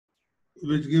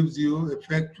which gives you a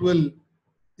factual,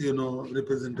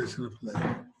 representation of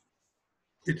life.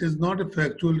 It is not a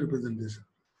factual representation.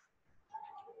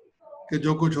 कि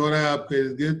जो कुछ हो रहा है आपके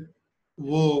इर्द गिर्द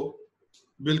वो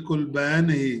बिल्कुल बयान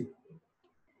ही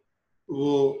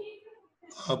वो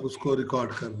आप उसको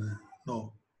रिकॉर्ड कर रहे हैं. नो,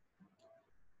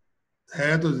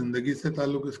 है तो जिंदगी से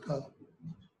ताल्लुक इसका,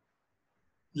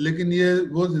 लेकिन ये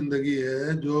वो जिंदगी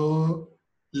है जो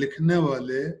लिखने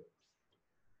वाले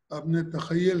अपने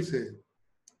तखय्युल से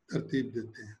तरतीब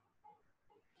देते हैं.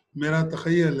 मेरा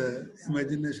तखय्युल है,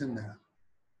 इमेजिनेशन है.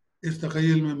 इस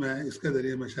तखय्युल में मैं इसके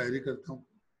ज़रिए मैं शायरी करता हूँ,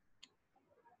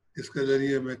 इसके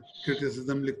ज़रिए मैं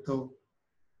क्रिटिसिज्म लिखता हूँ,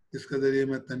 इसके ज़रिए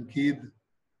मैं तनकीद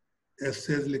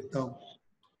एसेज लिखता हूँ.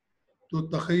 तो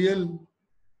तखय्युल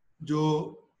जो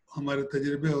हमारे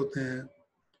तजुर्बे होते हैं,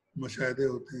 मुशाहिदे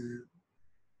होते हैं,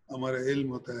 हमारा इल्म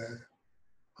होता है,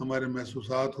 हमारे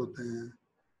महसूसात होते हैं,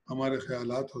 हमारे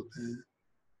ख्यालात होते हैं,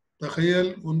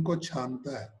 तखय्युल उनको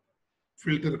छानता है,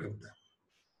 फिल्टर करता है.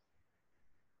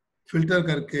 फिल्टर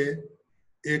करके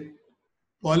एक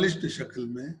पॉलिश्ड शक्ल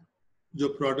में जो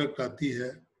प्रोडक्ट आती है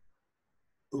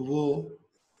वो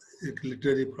एक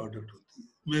लिटरेरी प्रोडक्ट होती है.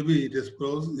 May be it is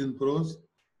pros in prose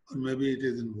और may be it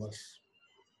is in verse.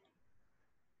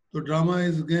 तो drama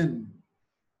is again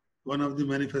one of the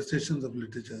manifestations of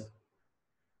literature,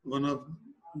 one of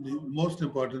the most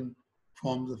important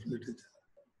forms of literature.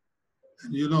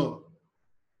 And you know,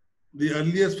 the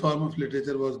earliest form of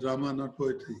literature was drama, not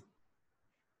poetry,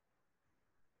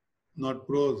 not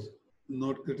prose,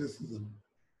 not criticism.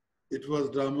 It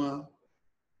was drama,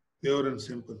 pure and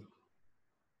simple.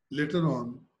 Later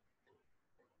on,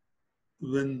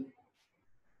 when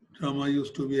drama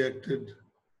used to be acted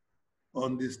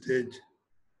on the stage,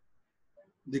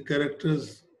 the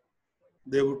characters,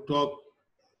 they would talk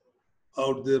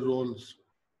out their roles.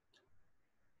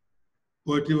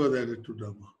 Poetry was added to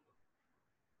drama.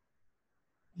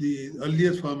 The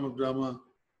earliest form of drama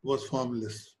was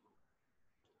formless,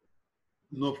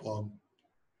 no form.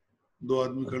 दो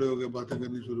आदमी खड़े हो गए, बातें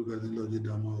करनी शुरू कर दी, लो जी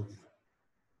drama हो गया.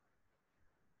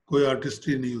 कोई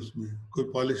आर्टिस्ट्री नहीं उसमें, कोई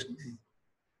पॉलिश नहीं,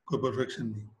 कोई परफेक्शन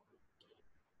नहीं.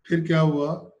 फिर क्या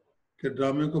हुआ कि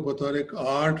ड्रामे को बतौर एक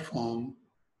आर्ट फॉर्म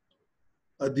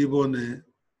अदीबों ने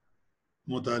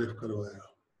मुतारिफ करवाया.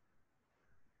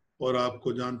 और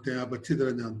आपको जानते हैं, आप अच्छी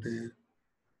तरह जानते हैं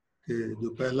कि जो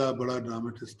पहला बड़ा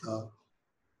ड्रामेटिस्ट था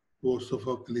वो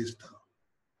सोफोक्लिस था.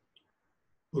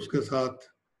 उसके साथ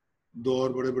दो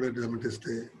और बड़े बड़े ड्रामेटिस्ट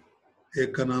थे.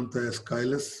 एक का नाम था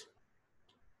एस्काइलस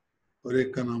और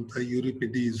एक का नाम था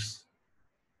यूरिपिडीज.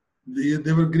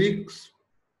 They were Greeks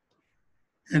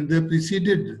and they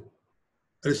preceded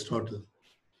Aristotle.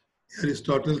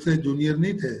 Aristotle से जूनियर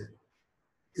नहीं थे,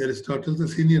 एरिस्टोटल से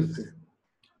सीनियर थे.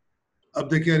 अब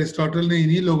देखिए, एरिस्टोटल ने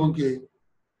इन्हीं लोगों के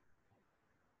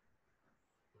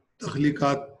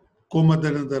तख्लीकात को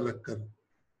मद्देनजर रखकर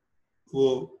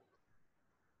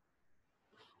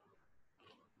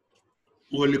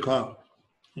वो लिखा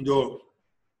जो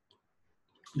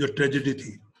ट्रेजेडी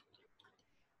थी.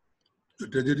 जो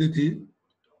ट्रेजेडी थी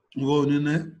वो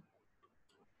उन्होंने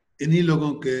इन्हीं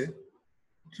लोगों के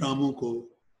ड्रामों को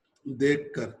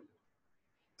देखकर,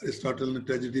 अरिस्टोटल ने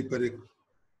ट्रेजेडी पर एक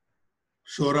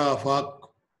शोरा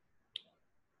आफाक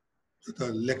जो था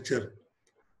लेक्चर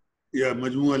या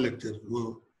मजमुआ लेक्चर वो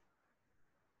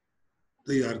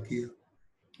तैयार किया,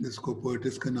 जिसको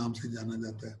पोएटिक्स के नाम से जाना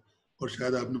जाता है. और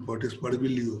शायद आपने पोएटिक्स पढ़ भी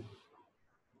ली हो.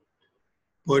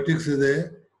 Poetics is a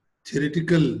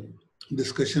theoretical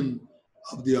discussion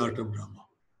of the art of drama.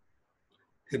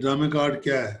 कि ड्रामे का आर्ट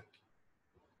क्या है,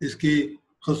 इसकी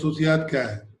खसूसियात क्या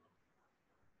है,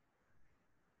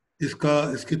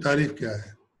 इसकी तारीफ क्या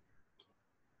है,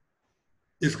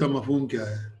 इसका मफहूम क्या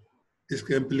है,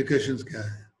 इसके इम्प्लीकेशंस क्या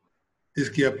है,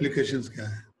 इसकी एप्लीकेशंस क्या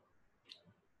है,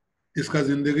 इसका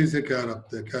जिंदगी से क्या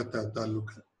रब्त है, क्या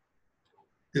ताल्लुक है,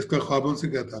 इसका ख्वाबों से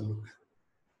क्या ताल्लुक है,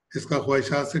 इसका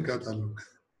ख्वाहिशात से क्या ताल्लुक है,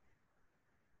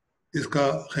 इसका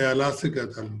ख्यालात से क्या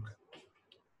ताल्लुक है,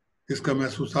 इसका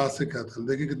महसूसात से क्या ताल्लुक.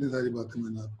 देखिए कितनी सारी बातें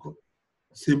मैंने आपको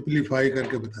सिंप्लीफाई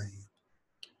करके बताई हैं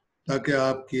ताकि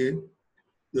आपके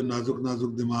जो नाजुक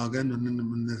नाजुक दिमाग है, नन्हे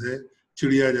नन्हे से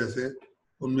चिड़िया जैसे,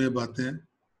 उनमें बातें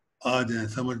आ जाएं,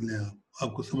 समझ लें.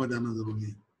 आपको समझ आना जरूरी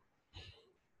है.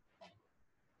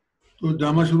 तो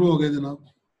ड्रामा शुरू हो गया जनाब.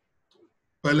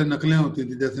 पहले नकलें होती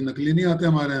थी, जैसे नकली नहीं आते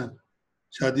हमारे यहाँ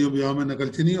शादियों ब्याह में,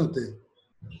 नकलची नहीं होते,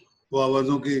 वो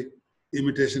आवाज़ों की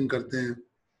इमिटेशन करते हैं,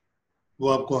 वो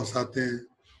आपको हंसाते हैं,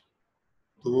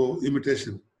 तो वो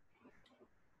इमिटेशन.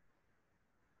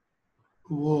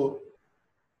 वो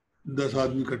 10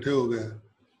 आदमी इकट्ठे हो गए,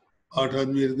 8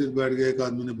 आदमी इर्द गिर्द बैठ गए, एक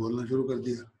आदमी ने बोलना शुरू कर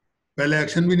दिया. पहले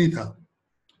एक्शन भी नहीं था,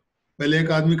 पहले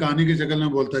एक आदमी कहानी की शक्ल में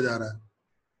बोलता जा रहा है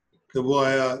कि वो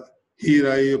आया, हीर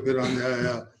आई और फिर रांझा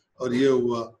आया और ये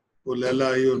हुआ, वो लैला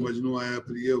आई और मजनू आया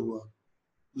फिर ये हुआ,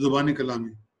 जुबानी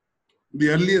कलामी. The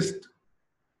earliest,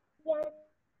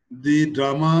 the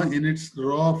drama in its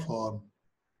raw form,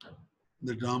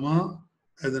 the drama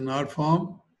as an art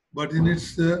form, but in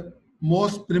its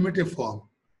most primitive form.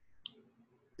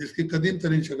 इसकी कदीम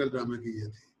तरीन शक्ल ड्रामे की ये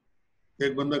थी.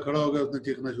 एक बंदा खड़ा हो गया, उसने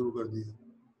चीखना शुरू कर दिया.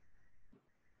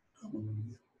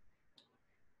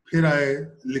 फिर आए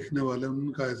लिखने वाले,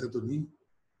 उनका ऐसे तो नहीं.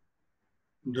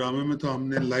 ड्रामे में तो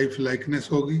हमने लाइफ लाइकनेस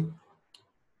होगी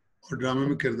और ड्रामे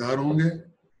में किरदार होंगे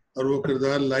और वो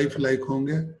किरदार लाइफ लाइक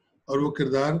होंगे और वो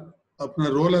किरदार अपना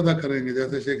रोल अदा करेंगे.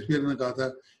 जैसे शेक्सपियर ने कहा था,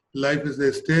 life is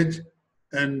the stage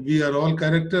and we are all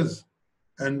characters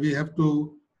and we have to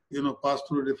pass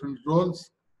through different roles,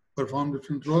 perform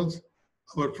different roles.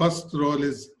 Our first role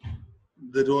is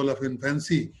the role of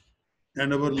infancy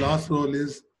and our last role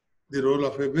is the role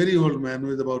of a very old man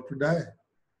who is about to die.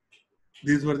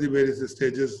 These were the various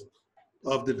stages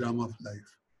of the drama of life.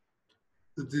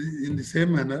 In the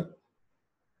same manner,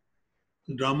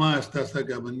 drama aista aista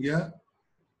kya ban gaya?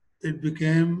 It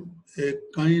became a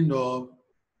kind of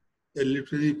a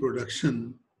literary production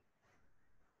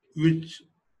which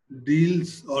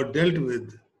deals or dealt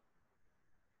with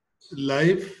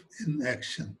life in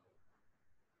action,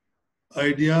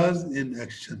 ideas in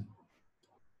action,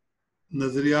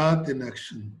 नजरियात in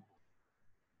action.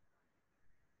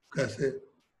 कैसे?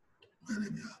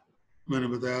 मैंने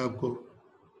बताया आपको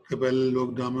कि पहले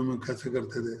लोग ड्रामे में कैसे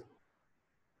करते थे.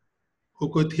 वो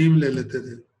कोई थीम ले लेते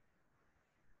थे,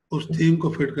 उस थीम को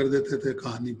फिट कर देते थे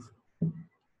कहानी पर,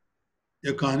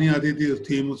 या कहानी आती थी उस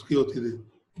थीम उसकी होती थी,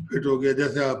 फिट हो गया.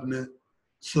 जैसे आपने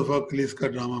सोफोक्लिस का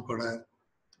ड्रामा पढ़ा है,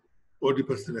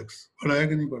 ओडिपस रेक्स, पढ़ा है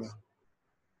कि नहीं पढ़ा?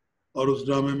 और उस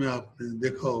ड्रामे में आपने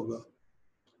देखा होगा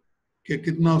कि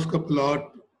कितना उसका प्लॉट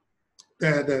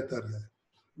तय दर है,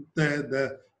 तय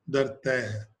दर तय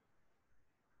है.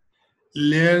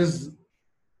 Layers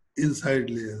inside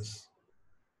layers,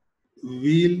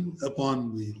 wheel upon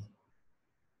wheel,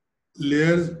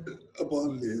 layers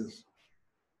upon layers.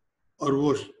 और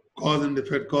वो कॉज एंड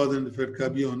इफेक्ट का,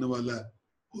 अभी होने वाला है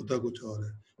होता कुछ और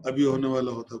है, अभी होने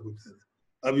वाला होता कुछ है,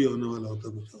 अभी होने वाला होता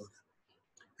कुछ और है.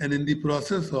 And in the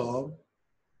process of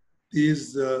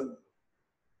these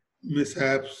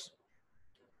mishaps,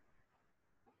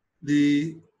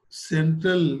 the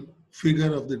central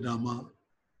figure of the drama,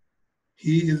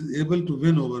 he is able to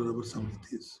win over our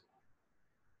sympathies,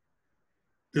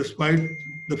 despite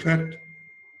the fact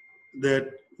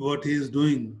that what he is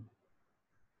doing,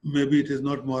 maybe it is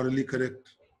not morally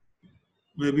correct,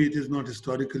 maybe it is not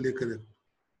historically correct,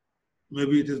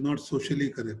 maybe it is not socially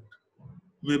correct,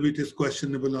 maybe it is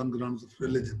questionable on grounds of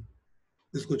religion.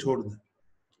 इसको छोड़ दें.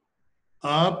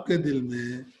 आपके दिल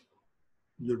में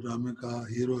जो ड्रामे का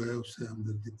hero है उससे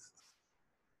हमदर्दी पैदा.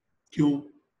 क्यों?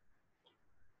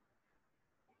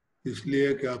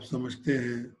 इसलिए कि आप समझते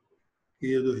हैं कि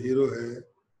ये जो हीरो है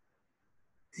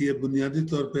ये बुनियादी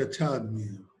तौर पे अच्छा आदमी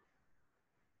है.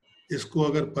 इसको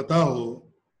अगर पता हो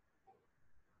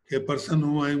कि person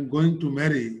who I am going to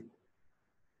marry,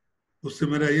 उससे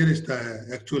मेरा ये रिश्ता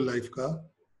है एक्चुअल लाइफ का,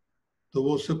 तो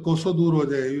वो उससे कोसों दूर हो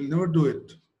जाए. You will never do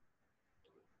it.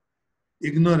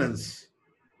 Ignorance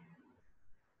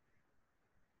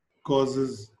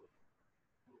causes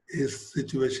a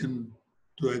situation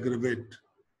to aggravate,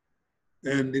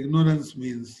 and ignorance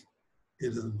means he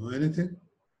doesn't know anything.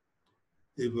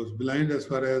 He was blind as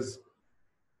far as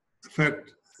the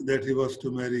fact that he was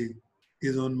to marry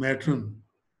his own matron.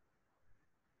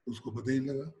 उसको पता ही नहीं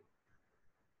लगा.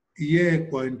 ये एक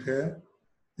point है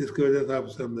जिसकी वजह से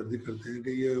आप उससे हमदर्दी करते हैं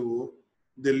कि ये वो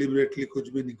deliberately कुछ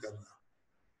भी नहीं कर रहा.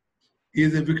 He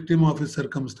is a victim of his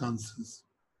circumstances.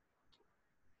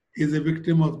 He is a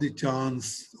victim of the chance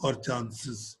or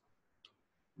chances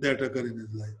that occur in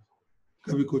his life.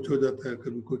 कभी कुछ हो जाता है,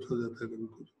 कभी कुछ हो जाता है, कभी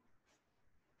कुछ.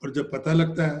 और जब पता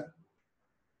लगता है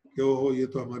कि ओहो ये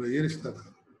तो हमारा ये रिश्ता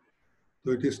था,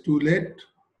 तो it is too late.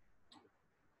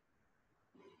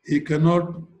 He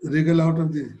cannot wriggle out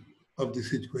of the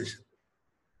situation,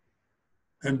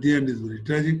 and the end is very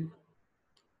tragic.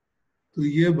 तो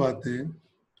ये बातें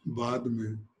बाद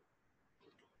में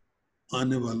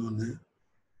आने वालों ने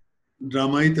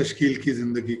ड्रामाई तश्कील की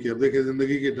जिंदगी की. अब देखिए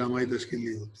जिंदगी की ड्रामाई तश्कील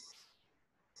ये होती है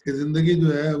कि जिंदगी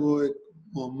जो है वो एक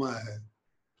मुअम्मा है.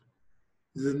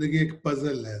 जिंदगी एक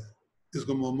पजल है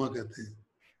जिसको मुअम्मा कहते हैं,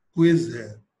 क्विज है,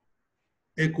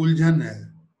 एक उलझन है,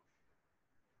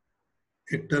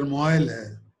 एक टर्मोइल है,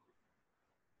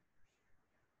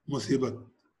 मुसीबत,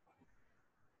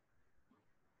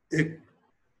 एक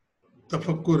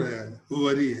तफक्कुर है,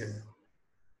 वरी है.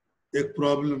 एक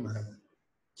प्रॉब्लम है,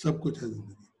 सब कुछ है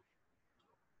जिंदगी।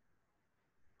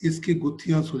 इसकी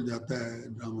गुत्थियां सुलझाता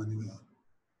है ड्रामा निगार,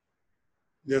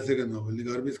 जैसे कि नॉवल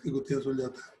निगार भी इसकी गुत्थियां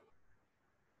सुलझाता है।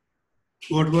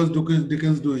 What was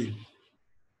Dickens doing?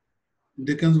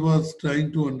 Dickens was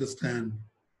trying to understand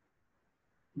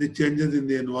the changes in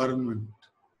the environment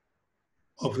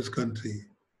of his country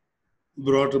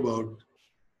brought about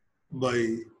by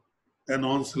an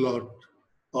onslaught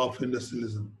of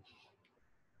industrialism.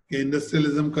 कि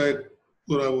इंडस्ट्रियलिज्म का एक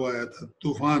पूरा वो आया था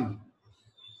तूफान,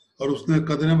 और उसने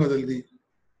कदरें बदल दी,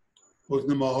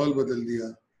 उसने माहौल बदल दिया,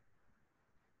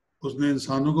 उसने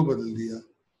इंसानों को बदल दिया।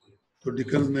 तो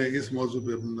डिकन्स ने इस मौजू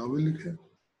पे अपने नॉवेल लिखे।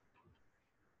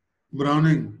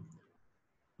 ब्राउनिंग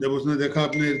जब उसने देखा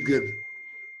अपने इर्द गिर्द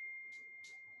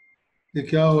कि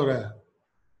क्या हो रहा है,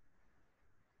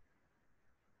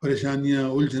 परेशानियां,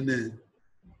 उलझने,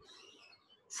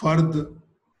 फर्द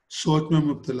सोच में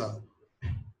मुब्तला,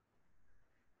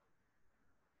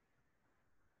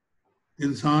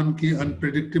 इंसान की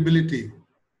अनप्रेडिक्टेबिलिटी,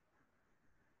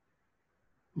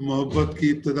 मोहब्बत की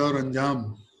इब्तिदा और अंजाम,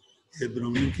 ये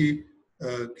ब्राउनिंग की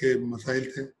के मसाइल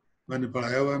थे। मैंने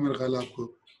पढ़ाया हुआ है मेरे ख्याल आपको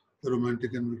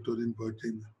रोमांटिक एंड विक्टोरियन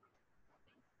पोइट्री में।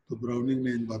 तो ब्राउनिंग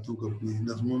ने इन बातों को अपनी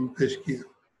नज़्मों में पेश किया।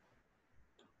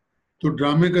 तो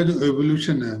ड्रामे का जो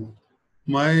एवोल्यूशन है,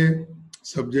 my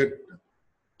subject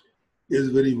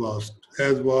is very vast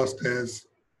as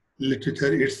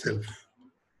literature itself.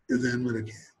 ये ध्यान में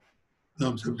रखिए, जो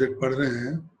हम सब्जेक्ट पढ़ रहे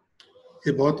हैं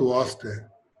ये बहुत वास्ट है,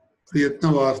 और ये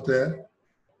इतना वास्ट है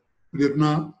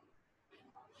जितना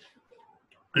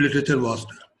लिटरेचर वास्ट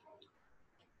है।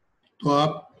 तो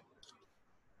आप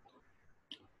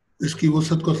इसकी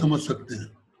वसअत को समझ सकते हैं।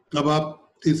 अब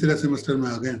आप तीसरे सेमेस्टर में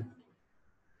आ गए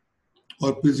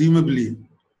और प्रिज्यूमेबली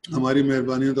हमारी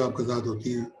मेहरबानियां तो आपके साथ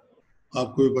होती हैं।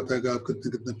 आपको भी पता है कि आप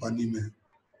कितने कितने पानी में हैं,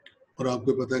 और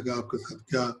आपको पता है कि आपके साथ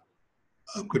क्या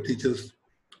आपके टीचर्स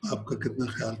आपका कितना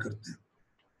ख्याल करते हैं,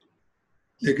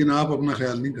 लेकिन आप अपना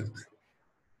ख्याल नहीं करते।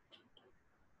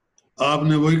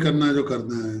 आपने वही करना है जो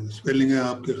करना है। स्पेलिंग है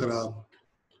आपके खराब,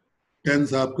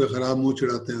 टेंस आपके खराब, मुंह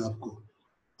चिढ़ाते हैं आपको,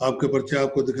 आपके पर्चे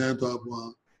आपको दिखाएं तो आप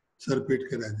वहां सर पीट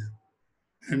के रह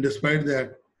जाए। And despite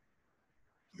that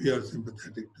we are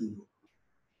sympathetic to you.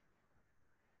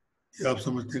 ये आप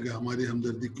समझते हैं कि हमारी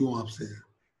हमदर्दी क्यों आपसे है,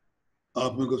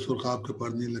 आप में कोई सुर्खाब के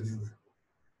पर नहीं लगे हुए,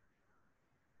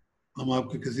 हम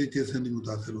आपकी किसी चीज से नहीं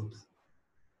मुतासर होते।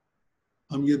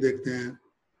 हम ये देखते हैं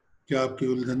कि आपकी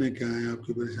उलझने क्या हैं,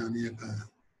 आपकी परेशानियां क्या हैं,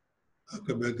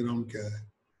 आपका बैकग्राउंड क्या है,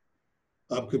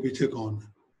 आपके पीछे कौन है,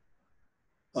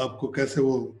 आपको कैसे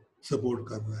वो सपोर्ट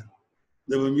कर रहा है।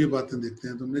 जब हम ये बातें देखते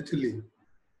हैं तो naturally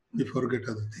we forget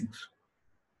other things.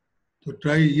 तो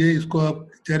ट्राई, ये इसको आप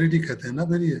चैरिटी कहते हैं ना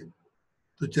फिर ये,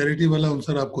 तो चैरिटी वाला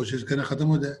आंसर आप कोशिश करें ख़त्म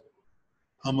हो जाए।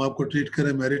 हम आपको ट्रीट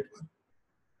करें मेरिट पर,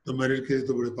 तो मेरिट के लिए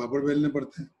तो बड़े पापड़ बेलने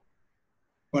पड़ते हैं,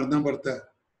 पढ़ना पड़ता है।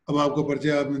 अब आपको पर्चे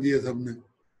आपने दिए सबने,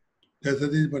 कैसे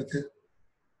दिए पर्चे?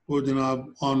 वो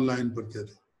जनाब ऑनलाइन पर्चे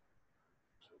थे,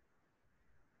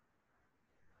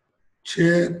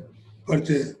 6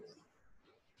 पर्चे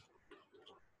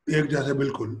एक जैसे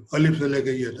बिल्कुल, अलिफ से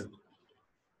लेके ये तक।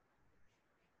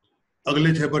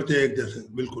 अगले 6 पर्चे एक जैसे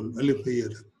बिल्कुल, अलिफ से ये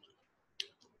तक।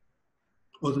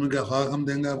 उसमें क्या खास हम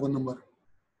देंगे आपको नंबर?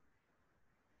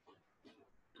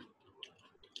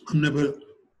 हमने फिर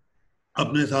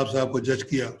अपने हिसाब से आपको जज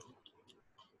किया,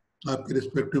 आपकी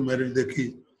रिस्पेक्टिव मेरिट देखी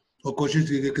और कोशिश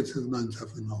की कि किसी से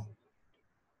नाइंसाफी ना हो।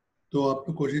 तो आप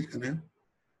तो कोशिश करें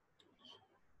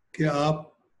कि आप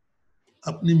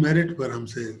अपनी मेरिट पर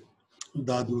हमसे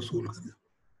दाद वसूल करें।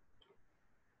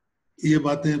 ये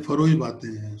बातें फरोई बातें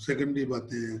हैं, सेकेंडरी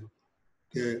बातें हैं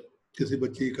कि किसी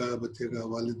बच्चे का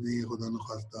वालिद नहीं है खुदा न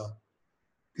खास्ता,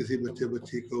 किसी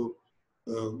बच्ची को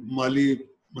माली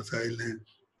मसाइल हैं,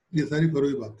 ये सारी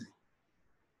फरोई बातें।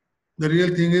 The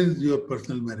real thing is your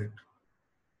personal merit.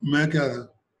 मैं क्या था?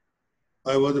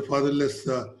 I was a fatherless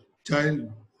child,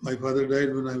 my father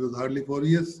died when I was hardly 4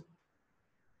 years।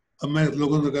 अब मैं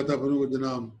लोगों से कहता फिरूं कि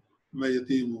जनाब मैं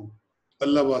यतीम हूँ,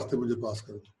 अल्लाह वास्ते मुझे पास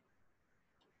कर दो,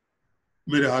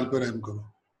 मेरे हाल पर रहम करो।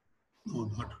 No,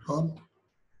 not at all.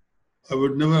 I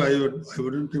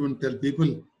wouldn't even tell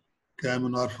people that I am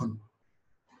an orphan.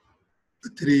 The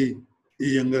 3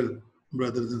 younger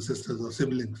brothers and sisters or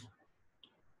siblings.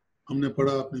 हमने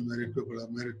पढ़ा, अपने मेरिट पे पढ़ा,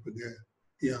 मेरिट पे गए,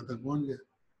 यहाँ तक पहुँच गए।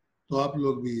 तो आप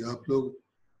लोग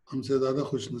हमसे ज़्यादा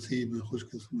खुश नसीब हैं,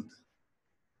 खुशकिस्मत हैं।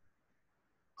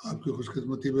 आपकी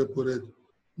खुशकिस्मती पे पूरे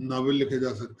नावल लिखे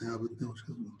जा सकते हैं, आप इतने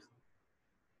खुशकिस्मत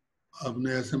हैं।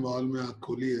 आपने ऐसे माहौल में आँख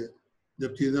खोली है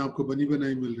जब चीज़ें आपको बनी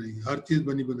बनाई मिल रही हैं, हर चीज़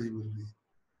बनी बनाई मिल रही है।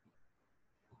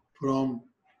 From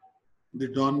the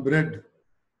dawn bread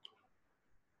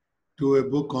to a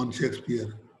book on Shakespeare,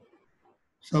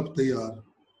 सब तैयार।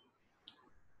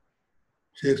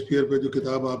 शेक्सपियर पे जो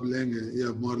किताब आप लेंगे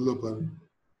या मार्लो पर,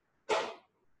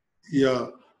 या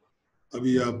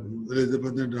अभी आप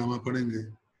एलिजाबेथन ड्रामा पढ़ेंगे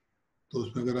तो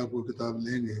उसमें अगर आप वो किताब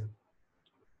लेंगे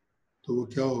तो वो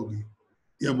क्या होगी,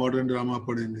 या मॉडर्न ड्रामा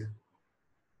पढ़ेंगे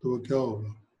तो वो क्या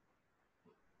होगा,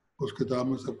 उस किताब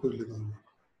में सब कुछ लिखा होगा।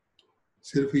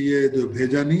 सिर्फ ये जो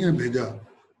भेजा नहीं है, भेजा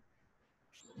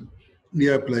ये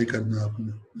अप्लाई करना है,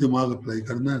 आपने दिमाग अप्लाई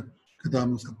करना है, किताब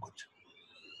में सब कुछ।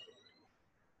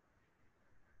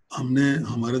 हमने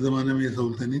हमारे ज़माने में ये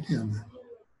सहूलतें नहीं थी हमें।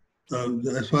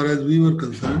 As far as we were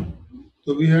concerned,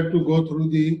 so we had to go through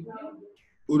the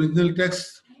original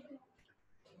text.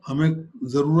 हमें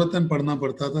ज़रूरतन पढ़ना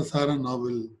पड़ता था सारा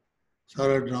नावल,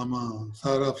 सारा ड्रामा,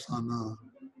 सारा अफसाना,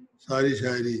 सारी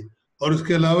शायरी। और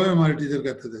उसके अलावा हमारे टीचर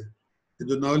कहते थे कि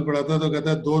जो नावल पढ़ाता तो कहता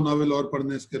है 2 नावल और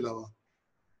पढ़ने इसके अलावा।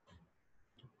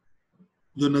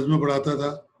 जो नज़्में पढ़ाता था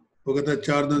वो कहता है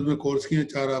 4 नज़्में कोर्स की हैं,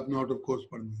 4 आपने आउट ऑफ कोर्स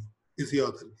पढ़नी है इसी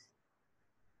ऑथर की।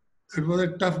 It was a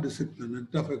tough discipline and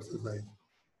tough exercise.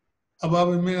 अब आप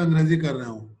इनमें अंग्रेजी कर रहे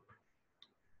हो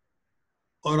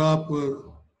और आप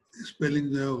स्पेलिंग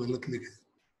जो है वो गलत लिखे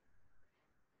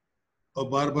और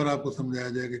बार बार आपको समझाया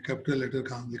जाए कि कैपिटल लेटर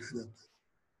कहाँ लिखा जाता है।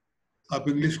 आप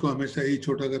इंग्लिश को हमेशा ई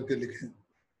छोटा करके लिखें।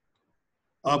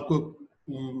 आपको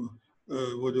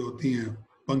वो जो होती हैं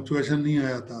पंक्चुएशन नहीं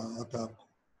आता आपको,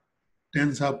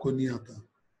 टेंस आपको नहीं आता,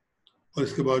 और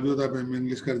इसके बावजूद आप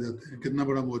इंग्लिश कर जाते हैं। कितना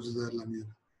बड़ा मौजूदा है अल्लाह।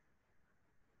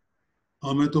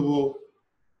 हमें तो वो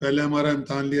पहले हमारा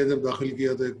इम्तहान लिया, जब दाखिल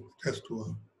किया तो एक टेस्ट हुआ,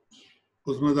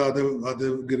 उसमें से आधे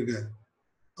गिर गए,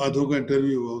 आधों का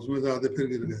इंटरव्यू हुआ, उसमें से आधे फिर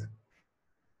गिर गए।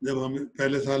 जब हम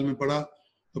पहले साल में पढ़ा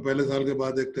तो पहले साल के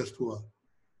बाद एक टेस्ट हुआ,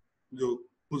 जो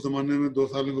उस जमाने में 2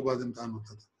 सालों के बाद इम्तहान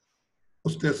होता था।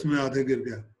 उस टेस्ट में आधे गिर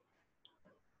गया।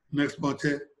 नेक्स्ट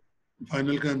पहुंचे,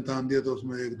 फाइनल का इम्तहान दिया तो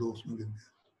उसमें 1-2 उसमें गिर गया।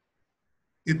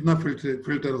 इतना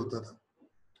फिल्टर होता था।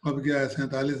 अब क्या है,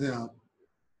 47 है आप,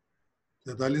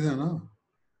 47 है ना,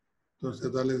 तो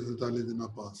 47 ना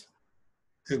पास।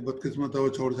 एक बदकिस्मत है वो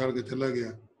छोड़ छाड़ के चला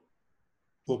गया,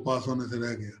 वो पास होने से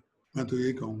रह गया। मैं तो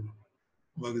यही कहूँगा,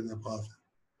 बाकी ना पास है।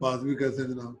 पास भी कैसे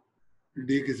जनाब,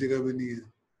 डी किसी का भी नहीं है,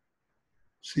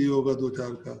 सी होगा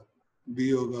 2-4 का, बी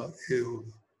होगा, ए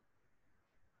होगा।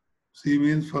 C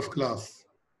means first class,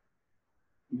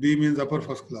 B means upper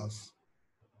first class,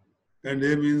 and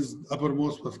A means upper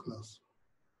most first class.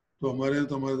 तो हमारे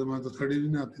ज़माने तो 30 भी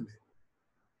नहीं आती थी।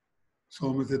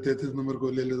 100 में से 33 नंबर को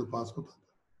ले तो पास होता था।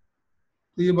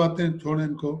 तो ये बातें छोड़ें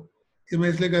इनको। ये मैं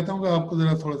इसलिए कहता हूँ कि आपको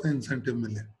जरा थोड़ा सा इंसेंटिव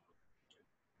मिले,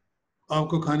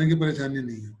 आपको खाने की परेशानी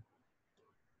नहीं है।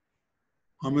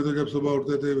 हमें तो जब सुबह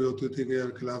उठते थे होती थी कि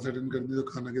यार क्लास अटेंड करनी तो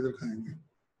खाना किधर खाएंगे।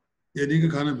 ये नहीं कि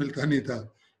खाना मिलता नहीं था,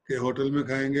 कि होटल में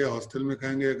खाएंगे, हॉस्टल में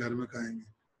खाएंगे या घर में खाएंगे।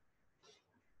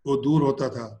 वो दूर होता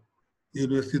था,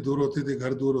 यूनिवर्सिटी दूर होती थी,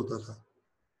 घर दूर होता था।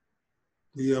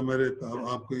 तो ये हमारे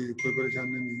आपको कोई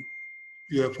परेशानी नहीं,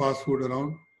 you have fast food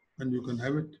around and you can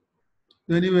have it.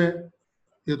 Anyway,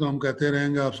 ये तो हम कहते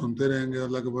रहेंगे, आप सुनते रहेंगे,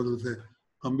 अल्लाह के बदल से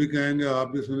हम भी कहेंगे, आप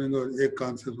भी सुनेंगे, और एक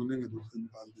कान से सुनेंगे दूसरे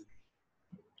निकाल देंगे।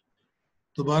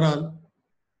 तो बहरहाल,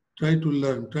 try to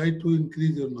learn, try to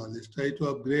increase your knowledge, try to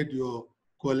upgrade your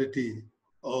quality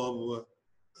of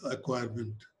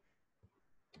acquirement.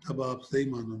 अब आप सही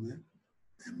मानों में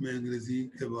एमए अंग्रेजी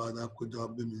के बाद आपको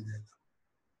जॉब भी मिल जाएगा।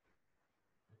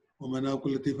 और मैंने आपको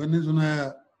लतीफ़ा नहीं सुनाया,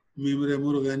 मीमरे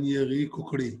मुर्गन ये गी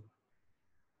कुकड़ी,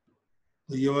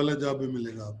 तो ये वाला जॉब भी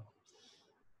मिलेगा आपको।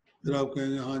 फिर आप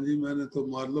कहेंगे हाँ जी मैंने तो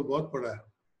मार्लो बहुत पढ़ा है,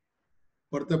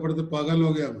 पढ़ते पढ़ते पागल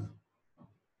हो गया मैं।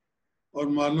 और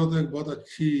मार्लो तो एक बहुत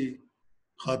अच्छी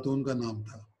खातून का नाम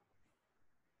था,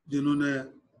 जिन्होंने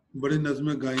बड़ी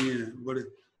नज़में गाई हैं। बड़े,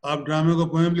 आप ड्रामे को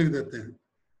पोएम लिख देते हैं,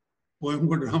 पोएम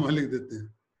को ड्रामा लिख देते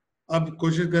हैं। अब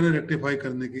कोशिश करें रेक्टिफाई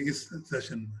करने की इस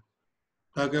सेशन में,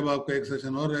 ताकि अब आपका एक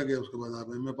सेशन और रह गया, उसके बाद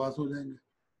आप एमए पास हो जाएंगे,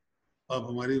 आप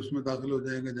हमारी उसमें दाखिल हो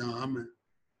जाएंगे जहाँ हम हैं।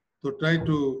 तो try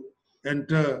to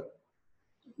enter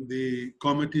the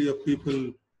committee of people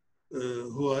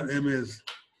who are MS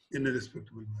in A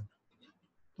respectable manner.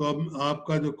 तो अब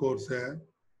आपका जो कोर्स है,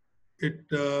 it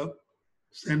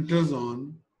centers on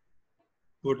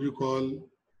what you call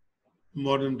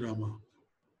modern drama.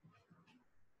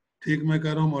 ठीक मैं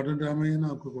कह रहा हूँ, मॉडर्न ड्रामा ही है ना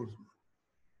आपका कोर्स में,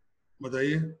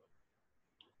 बताइए।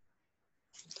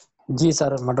 जी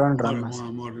सर, मॉडर्न ड्रामा।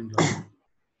 हाँ, मॉडर्न ड्रामा।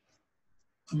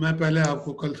 मैं पहले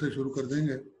आपको कल से शुरू कर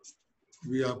देंगे,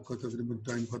 अभी आपका तकरीबन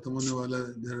टाइम खत्म होने वाला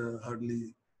है, there are hardly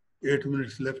 8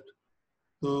 minutes left.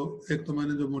 तो एक तो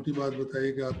मैंने जो मोटी बात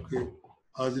बताई कि आपके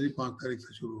हाजिरी 5 तारीख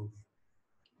से शुरू होगी।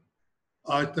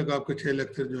 आज तक आपके 6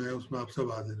 लेक्चर जो है उसमें आप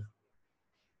सब हाजिर हैं।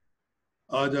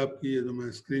 आज आपकी ये जो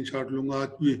मैं स्क्रीनशॉट लूंगा, आज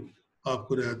भी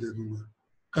आपको रियायत दे दूंगा।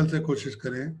 कल से कोशिश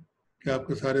करें कि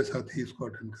आपके सारे साथी इसको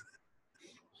अटेंड करें।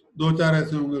 2-4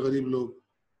 ऐसे होंगे गरीब लोग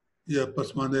या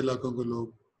पसमानदा इलाकों के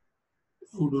लोग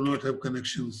who do not have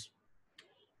connections,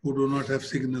 who do not have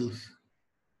signals,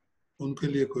 उनके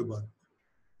लिए कोई बात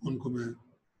नहीं, उनको मैं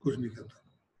कुछ नहीं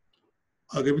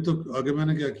कहता। आगे भी तो आगे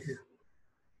मैंने क्या किया,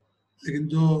 लेकिन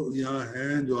जो यहाँ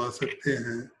हैं, जो आ सकते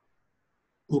हैं,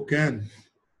 वो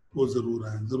वो जरूर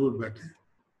आए, जरूर बैठे।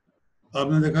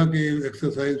 आपने देखा कि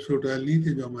एक्सरसाइज फ्यूटाइल नहीं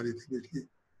थी जो हमारी थी पिछली।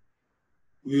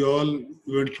 We all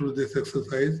went through this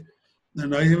exercise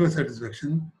and I have a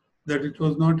satisfaction that it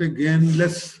was not a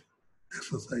gainless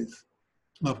exercise.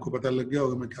 आपको पता लग गया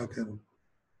होगा मैं क्या कह रहा हूँ,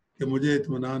 कि मुझे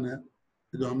इत्मीनान है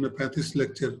कि जो हमने 35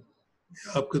 लेक्चर,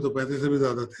 आपके तो 35 से भी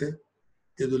ज़्यादा थे,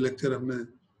 ये जो लेक्चर हमने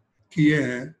किए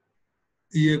हैं,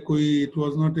 ये कोई it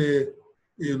was not a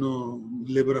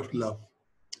labour of love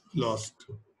lost,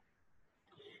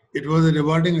 it was a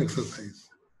rewarding exercise.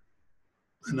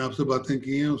 मैंने आपसे बातें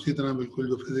की हैं उसी तरह बिल्कुल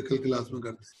जो फिजिकल क्लास में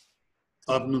करते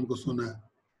हैं, आपने उनको सुना है,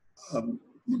 आप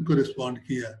उनको रिस्पॉन्ड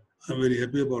किया, I am very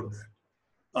happy about that.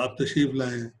 आप तशरीफ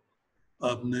लाए हैं,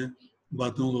 आपने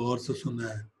बातों को गौर से सुना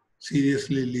है,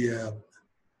 सीरियसली लिया है,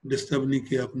 आपने डिस्टर्ब नहीं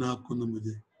किया अपने आप को, ना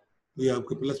मुझे, तो ये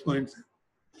आपके प्लस पॉइंट्स हैं।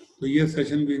 तो ये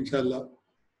सेशन भी इंशाल्लाह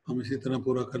हम इसी तरह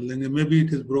पूरा कर लेंगे। May be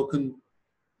it is broken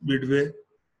Midway,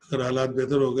 अगर हालात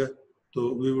बेहतर हो गए तो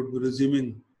we would be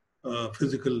resuming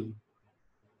physical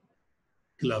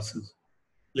classes,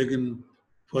 लेकिन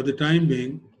for the time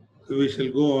being we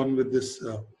shall go on with this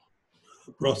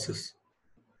process,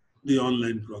 the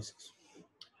online process.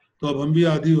 तो अब हम भी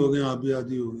आदी हो गए, आप भी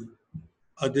आदी हो गए।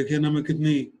 आज देखिए ना, मैं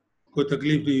कितनी कोई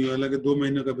तकलीफ नहीं हुई, हालांकि 2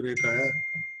 महीने का ब्रेक आया।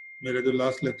 मेरा जो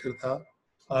लास्ट लेक्चर था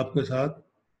आपके साथ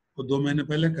वो 2 महीने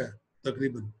पहले का है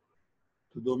तकरीबन,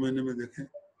 तो 2 महीने में देखें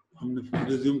हमने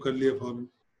रिज्यूम कर लिया फॉर्म।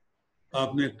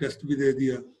 आपने एक टेस्ट भी दे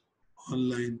दिया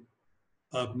ऑनलाइन,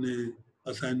 आपने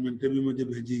असाइनमेंटें भी मुझे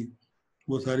भेजी,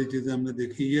 वो सारी चीज़ें हमने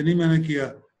देखी। ये नहीं मैंने किया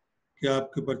कि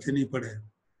आपके पर्चे नहीं पढ़े,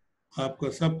 आपका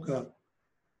सबका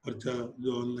पर्चा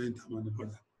जो ऑनलाइन था मैंने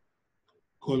पढ़ा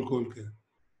खोल खोल के,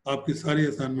 आपकी सारी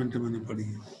असाइनमेंटें मैंने पढ़ी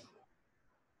है।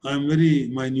 I am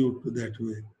very minute to that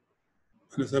way,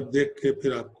 मैंने सब देख के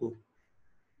फिर आपको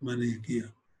मैंने ये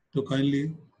किया। तो काइंडली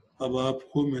अब आप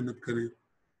खूब मेहनत करें,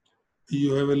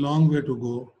 you have a long way to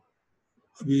go.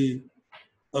 अभी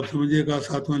अब समझिए का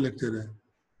 7वां लेक्चर है,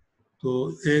 तो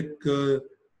एक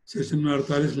सेशन में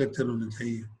 48 लेक्चर होने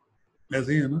चाहिए,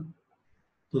 ऐसे ही है ना,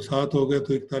 तो 7 हो गए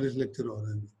तो 41 लेक्चर हो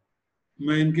रहे हैं।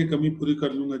 मैं इनकी कमी पूरी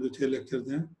कर लूँगा, जो 6 लेक्चर्स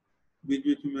हैं, बीच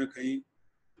बीच में मैं कहीं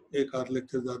 1-8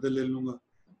 लेक्चर ज़्यादा ले लूँगा,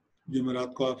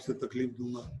 जुमेरात को आपसे तकलीफ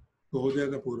दूंगा, तो हो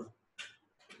जाएगा पूरा।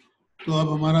 तो अब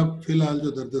हमारा फिलहाल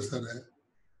जो दर्द-ए-सर है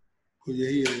वो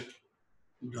यही है,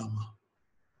 ड्रामा।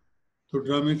 तो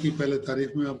ड्रामे की पहले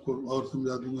तारीख में आपको और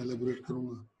समझा दूंगा, एलेबोरेट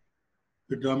करूंगा।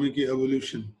 फिर ड्रामे की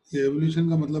एवोल्यूशन, ये एवोल्यूशन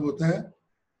का मतलब होता है,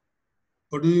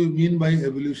 what do you mean by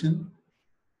evolution?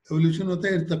 Evolution होता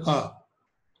है इर्तिका।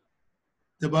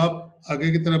 जब आप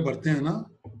आगे की तरफ बढ़ते हैं ना,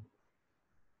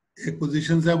 एक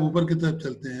पोजीशन से आप ऊपर की तरफ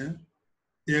चलते हैं,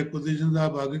 एक पोजीशन से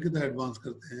आप आगे की तरफ एडवांस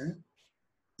करते हैं,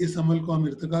 इस अमल को हम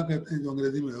इर्तिका कहते हैं, जो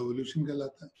अंग्रेजी में एवोल्यूशन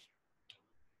कहलाता है।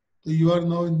 तो you are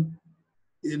now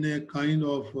in a kind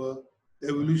of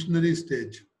evolutionary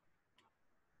stage.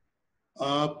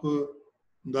 आप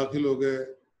दाखिल हो गए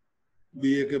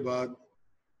बीए के बाद,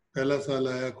 पहला साल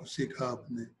आया, कुछ सीखा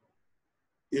आपने,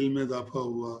 इल्म में इजाफा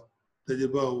हुआ,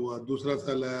 तजुर्बा हुआ, दूसरा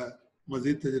साल आया,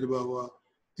 मजीद तजुर्बा हुआ,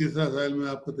 तीसरा साल में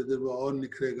आपका तजुर्बा और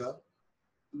निखरेगा।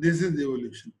 This is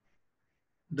evolution.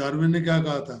 डार्विन ने क्या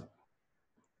कहा था?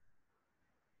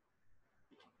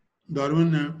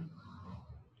 डार्विन ने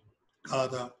कहा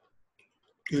था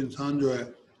कि इंसान जो है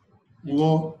वो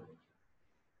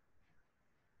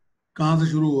कहाँ से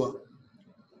शुरू हुआ,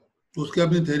 तो उसकी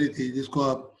अपनी थ्योरी थी, जिसको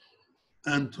आप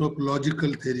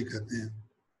एंथ्रोपोलॉजिकल थ्योरी कहते हैं,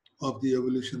 of the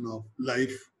evolution of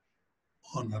life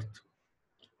on earth.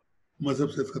 मजहब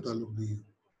से इसका ताल्लुक नहीं है,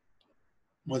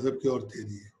 मजहब की और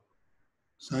थ्योरी है।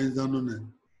 साइंसदानों ने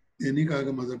ये नहीं कहा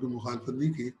कि मजहब की मुखालफत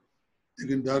नहीं की,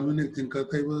 लेकिन डार्विन एक थिंकर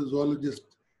था, वो zoologist.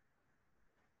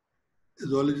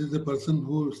 Zoologist is a person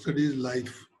who studies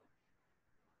life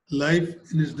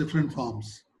in its different forms.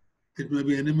 It may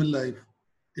be animal life,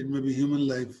 it may be human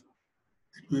life,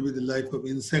 it may be the life of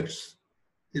insects,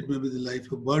 it may be the life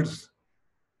of birds.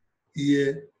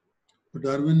 ये तो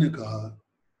Darwin ने कहा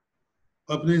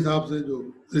अपने हिसाब से, जो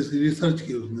research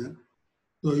की उसने,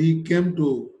 तो ही केम टू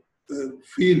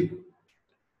फील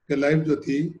कि लाइफ जो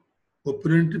थी वो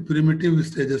प्रिमिटिव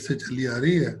स्टेजेस से चली आ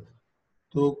रही है,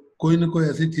 तो कोई ना कोई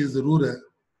ऐसी चीज़ ज़रूर है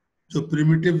जो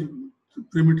प्रिमिटिव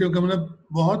प्रिमिटिव का मतलब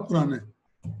बहुत पुराने,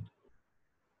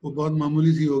 वो बहुत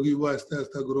मामूली सी होगी, वो आहिस्ता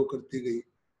आहिस्ता ग्रो करती गई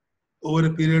over a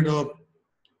period of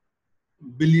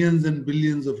billions and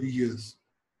billions of years.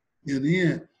 ये नहीं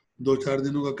है 2-4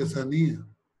 दिनों का किस्सा, नहीं है,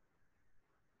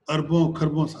 अरबों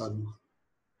खरबों सालों का।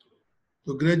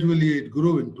 तो gradually it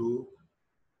grow into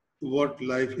what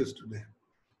life is today.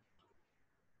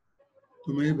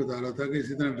 तो मैं ये बता रहा था कि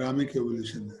इसी तरह ड्रामे की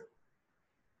एवोल्यूशन है,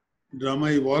 ड्रामा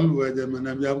इवॉल्व हुआ है। जब मैंने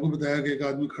अभी आपको बताया कि एक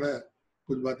आदमी खड़ा है,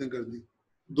 कुछ बातें कर दी,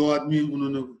 2 आदमी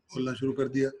उन्होंने बोलना शुरू कर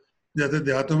दिया। जैसे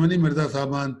देहातों में नहीं मिर्जा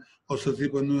साहबान और शशि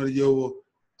पन्नू और ये वो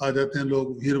आ जाते हैं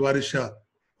लोग, हीर वारिस शाह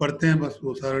पढ़ते हैं, बस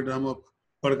वो सारा ड्रामा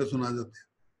पढ़ के सुना जाते हैं।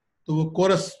 तो वो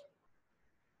कोरस,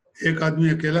 एक आदमी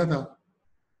अकेला था,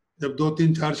 जब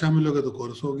 2-3-4 शामिल हो गए तो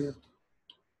कोरस हो गया।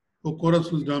 वो कोरस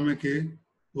उस ड्रामे के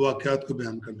वाकयात को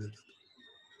बयान कर देता था।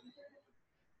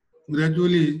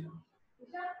 ग्रेजुअली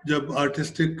जब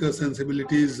आर्टिस्टिक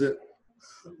सेंसिबिलिटीज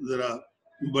जरा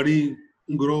बड़ी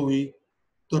ग्रो हुई,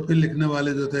 तो फिर लिखने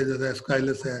वाले जो थे, जैसे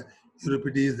एस्काइलस है,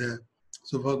 यूरिपिडीज है,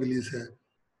 सोफोक्लिस है,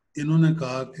 इन्होंने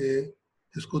कहा कि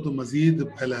इसको तो मजीद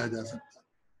फैलाया जा सकता है।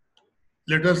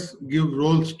 Let us give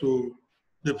roles to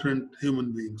different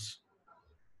human beings,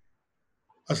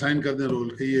 assign कर दें रोल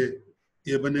के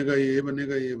ये बनेगा, ये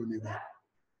बनेगा, ये बनेगा।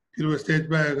 फिर वो स्टेज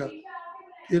पे आएगा,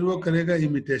 फिर वो करेगा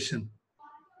इमिटेशन।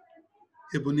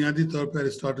 ये बुनियादी तौर पर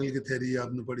अरिस्टोटल की थ्योरी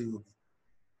आपने पढ़ी होगी।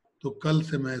 तो कल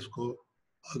से मैं इसको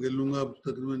आगे लूंगा। अब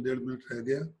तकरीबन 1.5 मिनट रह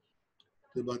गया,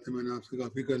 तो बातें मैंने आपसे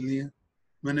काफ़ी कर ली हैं।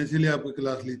 मैंने इसीलिए आपकी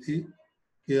क्लास ली थी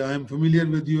कि I am familiar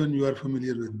with you and you are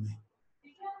familiar with me.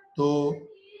 तो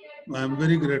I am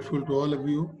very grateful to all of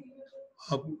you.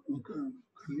 आप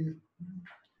कर लिए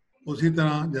उसी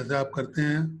तरह जैसे आप करते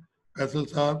हैं, फैसल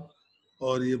साहब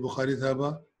और ये बुखारी साहबा,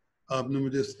 आपने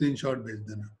मुझे स्क्रीनशॉट भेज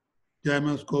देना, चाहे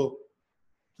मैं उसको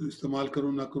इस्तेमाल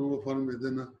करूँ ना करूँ, वो फॉर्म भेज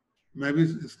देना, मैं भी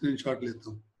स्क्रीनशॉट लेता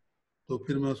हूँ, तो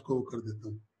फिर मैं उसको वो कर देता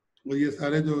हूँ। और ये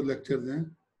सारे जो लेक्चर्स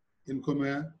हैं, इनको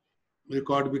मैं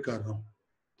रिकॉर्ड भी कर रहा हूँ,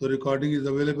 तो recording is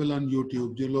available on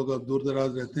YouTube. जो लोग अब दूर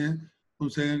दराज रहते हैं,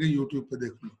 उनसे कहेंगे यूट्यूब पे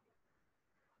देख लो,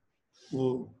 वो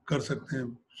कर सकते हैं,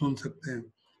 सुन सकते हैं।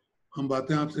 हम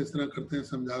बातें आपसे इस तरह करते हैं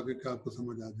समझा के कि आपको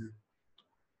समझ आ जाए।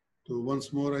 तो once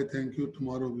more I thank you.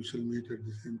 Tomorrow we shall meet at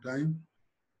the same time.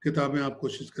 किताबें आप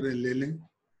कोशिश करें ले लें।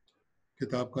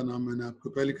 किताब का नाम मैंने आपको,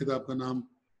 पहली किताब का नाम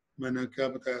मैंने क्या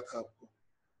बताया था आपको?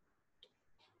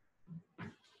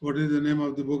 What is the name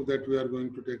of the book that we are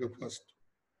going to take up first?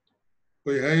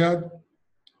 कोई है याद?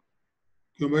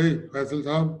 क्यों भाई फैसल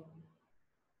साहब?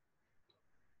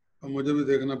 अब मुझे भी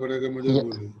देखना पड़ेगा, मुझे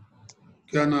बोलिए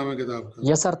क्या नाम है किताब का?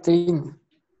 ये सर 3,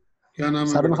 क्या नाम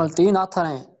है सर बेटा? 3 आथर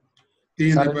हैं।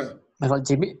 3 सर है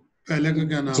जीबी, पहले का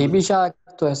क्या नाम जीबी शाह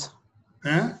तो है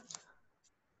हैं?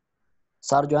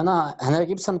 सर, जो है ना हेनरिक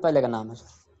इब्सन पहले का नाम है।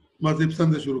 बस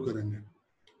इब्सन से शुरू करेंगे।